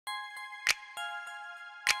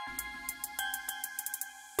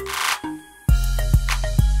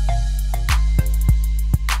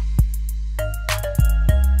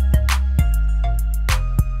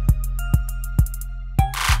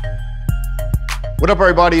What up,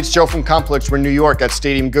 everybody? It's Joe from Complex. We're in New York at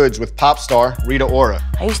Stadium Goods with pop star Rita Ora.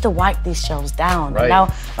 I used to wipe these shelves down, right. And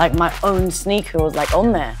now like my own sneaker was like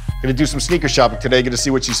on there. Gonna do some sneaker shopping today, gonna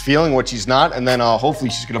see what she's feeling, what she's not, and then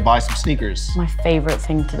hopefully she's gonna buy some sneakers. My favorite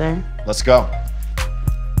thing to do. Let's go.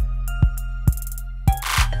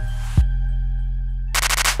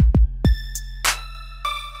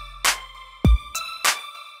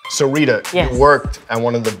 So Rita, yes. You worked at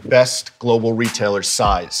one of the best global retailers,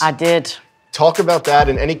 Size. I did. Talk about that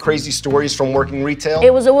and any crazy stories from working retail?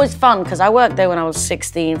 It was always fun because I worked there when I was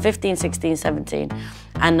 15, 16, 17.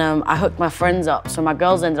 And I hooked my friends up. So my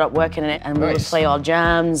girls ended up working in it and we would play our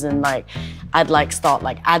jams and like, I'd like start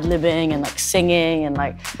like ad-libbing and like singing and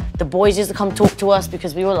like the boys used to come talk to us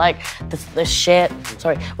because we were like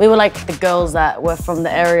we were like the girls that were from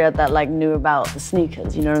the area that like knew about the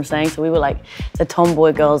sneakers, you know what I'm saying? So we were like the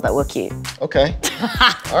tomboy girls that were cute. Okay,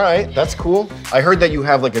 all right, that's cool. I heard that you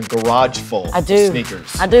have like a garage full of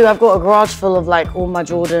sneakers. I do, I've got a garage full of like all my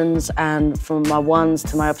Jordans and from my ones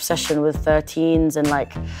to my obsession with 13s and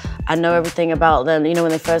like, I know everything about them. You know,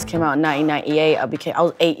 when they first came out in 1998, I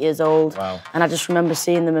was 8 years old. Wow. And I just remember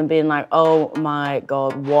seeing them and being like, oh my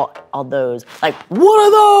God, what are those? Like, what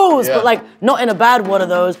are those? Yeah. But like, not in a bad what are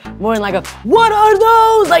those, more in like a, what are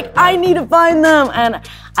those? Like, I need to find them. And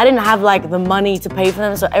I didn't have like the money to pay for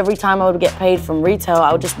them. So every time I would get paid from retail,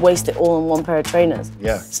 I would just waste it all on one pair of trainers.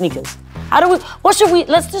 Yeah. Sneakers.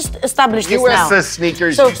 Let's just establish this now. US says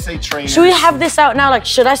sneakers, so, you say trainers. Should we have this out now? Like,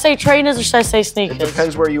 should I say trainers or should I say sneakers? It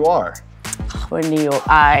depends where you are. We're in New York,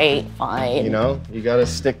 fine. You know, you gotta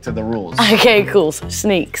stick to the rules. Okay, cool, so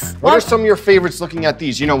sneaks. What are some of your favorites looking at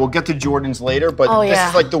these? You know, we'll get to Jordans later, but this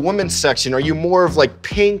is like the women's section. Are you more of like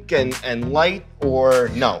pink and light or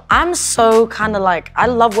no? I'm so kind of like, I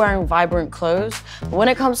love wearing vibrant clothes, but when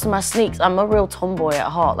it comes to my sneaks, I'm a real tomboy at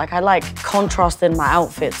heart. Like I like contrasting my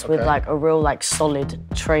outfits with like a real like solid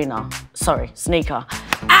sneaker.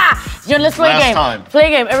 You know, let's play a game. Play a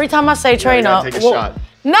game. Every time I say trainer, take a shot.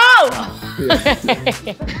 No!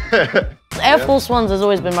 Air Force Ones has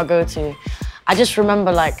always been my go-to. I just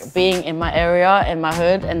remember like being in my area, in my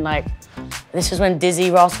hood, and like, this is when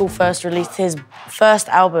Dizzy Rascal first released his first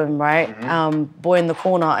album, right? Boy in the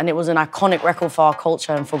Corner, and it was an iconic record for our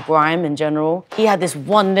culture and for grime in general. He had this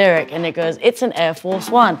one lyric and it goes, it's an Air Force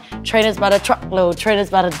One. Trainers by the truckload, trainers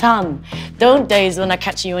by the ton. Don't daze when I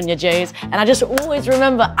catch you on your J's. And I just always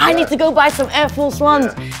remember, I need to go buy some Air Force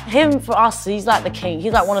Ones. Him, for us, he's like the king.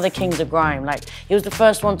 He's like one of the kings of grime. Like, he was the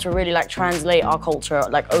first one to really like translate our culture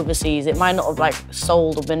like overseas. It might not have like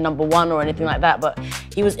sold or been #1 or anything like that, but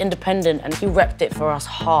he was independent and he repped it for us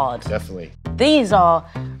hard. Definitely. These are,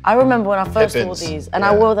 I remember when I first wore these and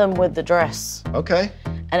I wore them with the dress. Okay.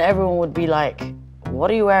 And everyone would be like, what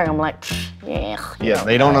are you wearing? I'm like, yeah,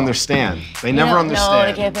 they don't understand. They never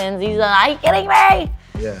understand. No, the Kippins, these are you kidding me?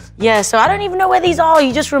 Yeah. Yeah, so I don't even know where these are.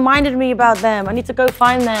 You just reminded me about them. I need to go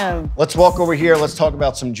find them. Let's walk over here. Let's talk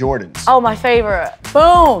about some Jordans. Oh, my favorite.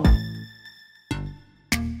 Boom.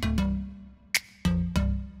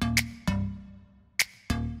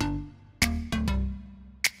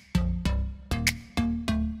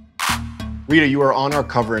 Rita, you were on our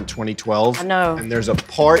cover in 2012. I know. And there's a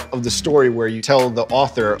part of the story where you tell the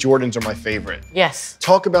author, Jordans are my favorite. Yes.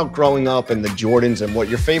 Talk about growing up and the Jordans and what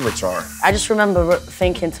your favorites are. I just remember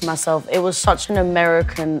thinking to myself, it was such an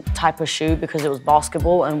American type of shoe because it was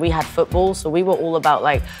basketball and we had football. So we were all about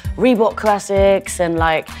like Reebok classics and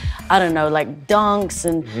like, I don't know, like Dunks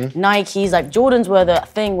and Nikes. Like Jordans were the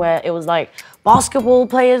thing where it was like, basketball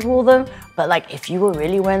players wore them, but like if you were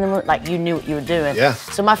really wearing them, like you knew what you were doing. Yeah.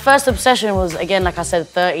 So my first obsession was, again, like I said,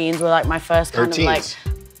 13s were like my first kind of like,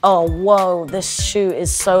 oh, whoa, this shoe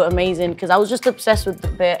is so amazing. Because I was just obsessed with the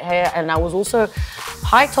bit hair and I was also,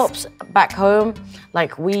 high tops back home,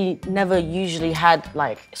 like we never usually had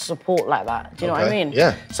like support like that. Do you know what I mean?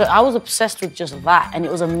 Yeah. So I was obsessed with just that and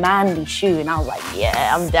it was a manly shoe and I was like,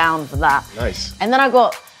 yeah, I'm down for that. Nice. And then I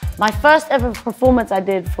got, my first ever performance I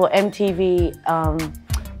did for MTV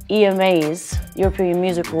EMAs, European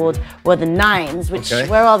Music Awards, were the 9s, which,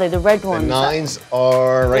 where are they, the red ones? The 9s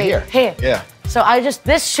are right here. Here. Yeah. So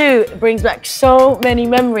this shoe brings back so many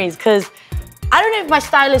memories because I don't know if my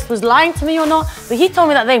stylist was lying to me or not, but he told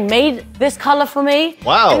me that they made this color for me.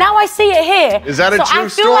 Wow. And now I see it here. Is that a true story?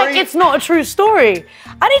 So I feel like it's not a true story.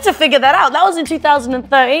 I need to figure that out. That was in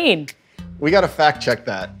 2013. We gotta fact check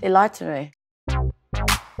that. They lied to me.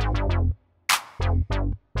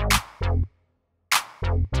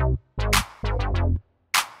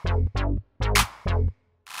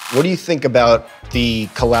 What do you think about the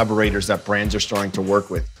collaborators that brands are starting to work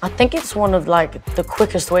with? I think it's one of like the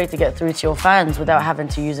quickest way to get through to your fans without having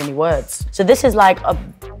to use any words. So this is like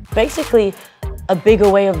basically a bigger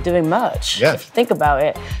way of doing merch, yeah. if you think about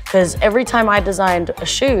it. Because every time I designed a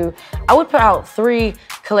shoe, I would put out 3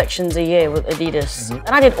 collections a year with Adidas. And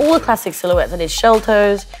I did all the classic silhouettes. I did shell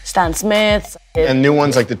toes, Stan Smiths. And new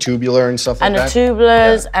ones like the tubular and stuff like that? And the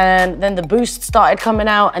tubulars, and then the Boost started coming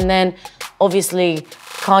out, and then obviously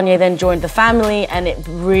Kanye then joined the family, and it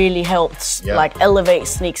really helped like elevate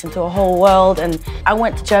sneaks into a whole world. And I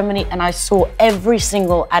went to Germany and I saw every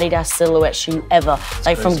single Adidas silhouette shoe ever,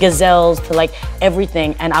 like from Gazelles to like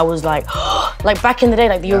everything. And I was like, like back in the day,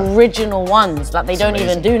 like the original ones that they don't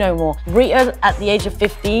even do no more. Rita at the age of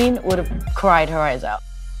 15 would have cried her eyes out.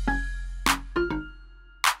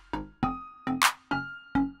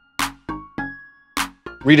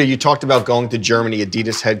 Rita, you talked about going to Germany,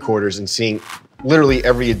 Adidas headquarters, and seeing literally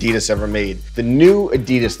every Adidas ever made. The new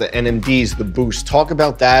Adidas, the NMDs, the Boost, talk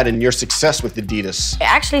about that and your success with Adidas. It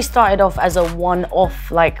actually started off as a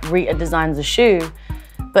one-off, like Rita designs a shoe,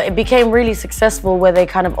 but it became really successful where they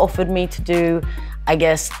kind of offered me to do, I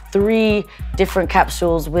guess, 3 different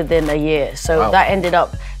capsules within a year. So that ended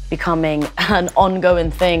up becoming an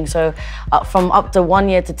ongoing thing. So from up to 1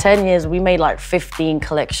 year to 10 years, we made like 15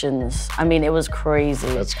 collections. I mean, it was crazy.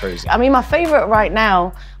 That's crazy. I mean, my favorite right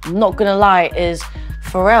now, I'm not gonna lie, is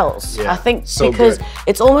Pharrell's. I think because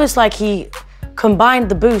it's almost like he combined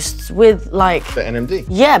the Boosts with like the NMD.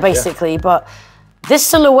 Yeah, basically. But this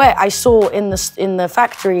silhouette I saw in the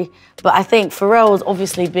factory, but I think Pharrell's,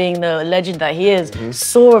 obviously being the legend that he is,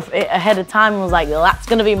 saw it ahead of time and was like, well, that's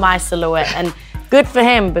gonna be my silhouette. And good for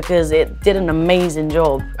him, because it did an amazing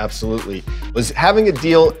job. Absolutely. Was having a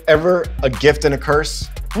deal ever a gift and a curse?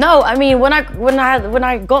 No, I mean, when I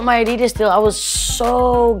got my Adidas deal, I was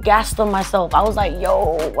so gassed on myself. I was like,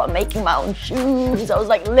 yo, I'm making my own shoes. I was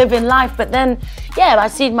like living life. But then, yeah,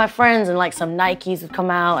 I'd see my friends and like some Nikes would come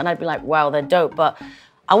out and I'd be like, wow, they're dope. But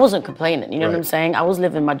I wasn't complaining, you know what I'm saying? I was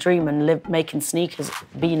living my dream and making sneakers,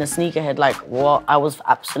 being a sneakerhead, like what? I was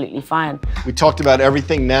absolutely fine. We talked about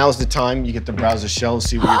everything. Now's the time you get to browse the shelves,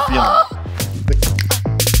 see what you're feeling.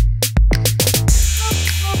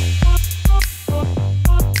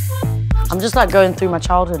 I'm just like going through my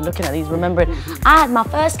childhood, looking at these, remembering, I had my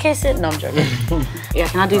first kiss No, I'm joking. Yeah,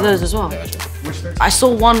 can I do those as well? I saw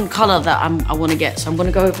one color that I want to get, so I'm gonna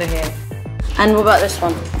go over here. And what about this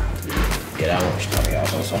one? Yeah, that one should probably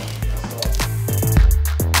out also.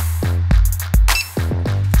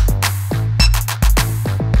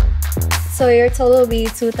 So your total will be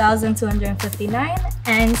 $2,259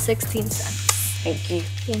 and 16 cents. Thank you.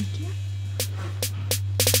 Thank you.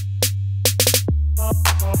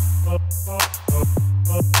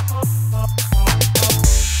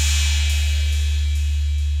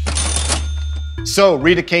 So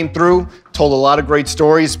Rita came through, told a lot of great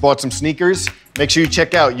stories, bought some sneakers. Make sure you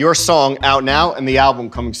check out your song out now and the album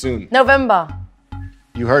coming soon. November.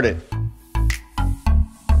 You heard it.